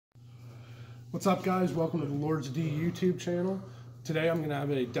What's up, guys? Welcome to the Lords D YouTube channel. Today I'm going to have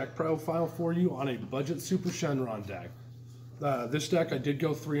a deck profile for you on a budget Super Shenron deck. This deck I did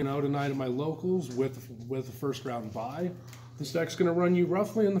go 3-0 tonight at my locals with a first round buy. This deck's going to run you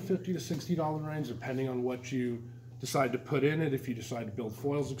roughly in the $50 to $60 range depending on what you decide to put in it, if you decide to build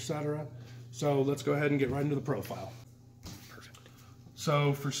foils, etc. So let's go ahead and get right into the profile.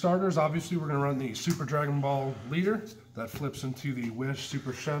 So for starters, obviously we're going to run the Super Dragon Ball leader that flips into the Wish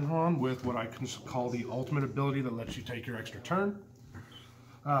Super Shenron with what I can call the ultimate ability that lets you take your extra turn.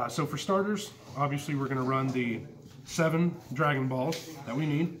 So for starters, obviously we're going to run the 7 Dragon Balls that we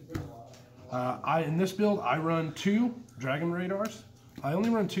need. In this build, I run 2 Dragon Radars. I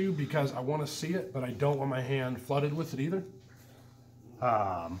only run 2 because I want to see it, but I don't want my hand flooded with it either.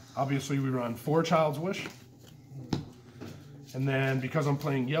 Obviously we run 4 Child's Wish. And then because I'm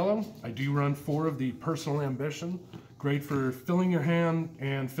playing yellow, I do run 4 of the Personal Ambition. Great for filling your hand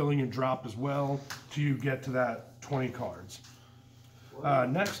and filling your drop as well to get to that 20 cards.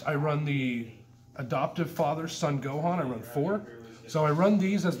 Next, I run the Adoptive Father Son Gohan. I run 4. So I run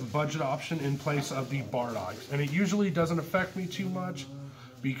these as the budget option in place of the Bardogs. And it usually doesn't affect me too much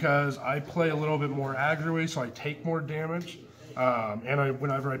because I play a little bit more aggro, so I take more damage.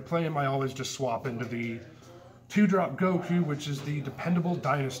 Whenever I play him, I always just swap into the 2-drop Goku, which is the dependable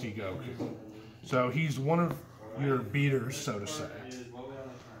Dynasty Goku. So he's one of your beaters, so to say.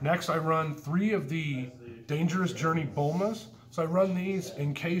 Next, I run 3 of the Dangerous Journey Bulmas. So I run these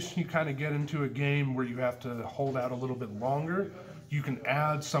in case you kind of get into a game where you have to hold out a little bit longer. You can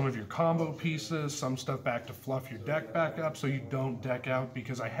add some of your combo pieces, some stuff back to fluff your deck back up so you don't deck out,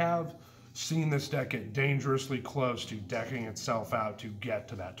 because I have seen this deck get dangerously close to decking itself out to get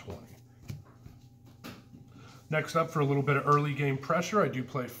to that 20. Next up, for a little bit of early game pressure, I do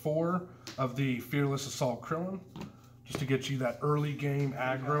play 4 of the Fearless Assault Krillin, just to get you that early game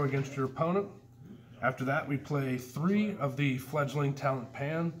aggro against your opponent. After that, we play 3 of the Fledgling Talent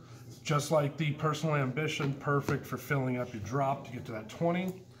Pan, just like the Personal Ambition, perfect for filling up your drop to get to that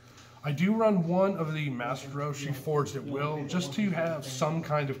 20. I do run 1 of the Master Roshi Forged at Will, just to have some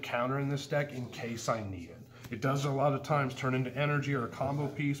kind of counter in this deck in case I need it. It does a lot of times turn into energy or a combo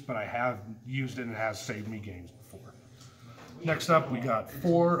piece, but I have used it and it has saved me games before. Next up, we got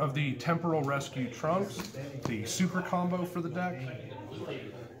 4 of the Temporal Rescue Trunks, the super combo for the deck.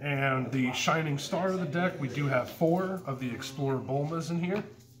 And the Shining Star of the deck, we do have 4 of the Explorer Bulmas in here.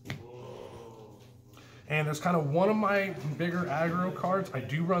 And as kind of one of my bigger aggro cards, I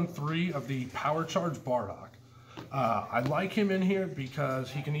do run 3 of the Power Charge Bardock. I like him in here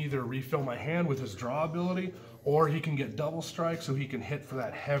because he can either refill my hand with his draw ability, or he can get double strike so he can hit for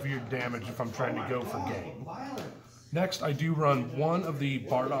that heavier damage if I'm trying to go for game. Next, I do run 1 of the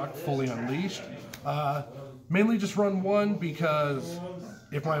Bardock Fully Unleashed. Mainly just run 1 because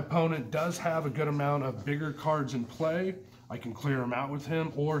if my opponent does have a good amount of bigger cards in play, I can clear him out with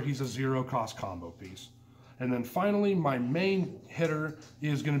him, or he's a 0-cost combo piece. And then finally, my main hitter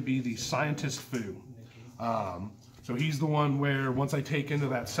is going to be the Scientist Fu. So he's the one where once I take into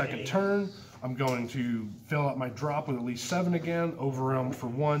that second turn, I'm going to fill up my drop with at least 7 again, overwhelm for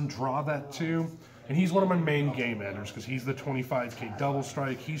 1, draw that 2. And he's one of my main game enders because he's the 25k double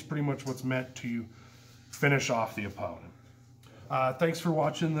strike. He's pretty much what's meant to finish off the opponent. Thanks for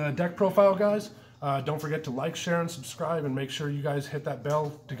watching the deck profile, guys. Don't forget to like, share, and subscribe, and make sure you guys hit that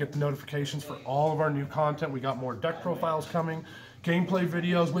bell to get the notifications for all of our new content. We got more deck profiles coming, gameplay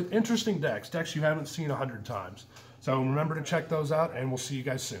videos with interesting decks you haven't seen 100 times. So remember to check those out, and we'll see you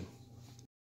guys soon.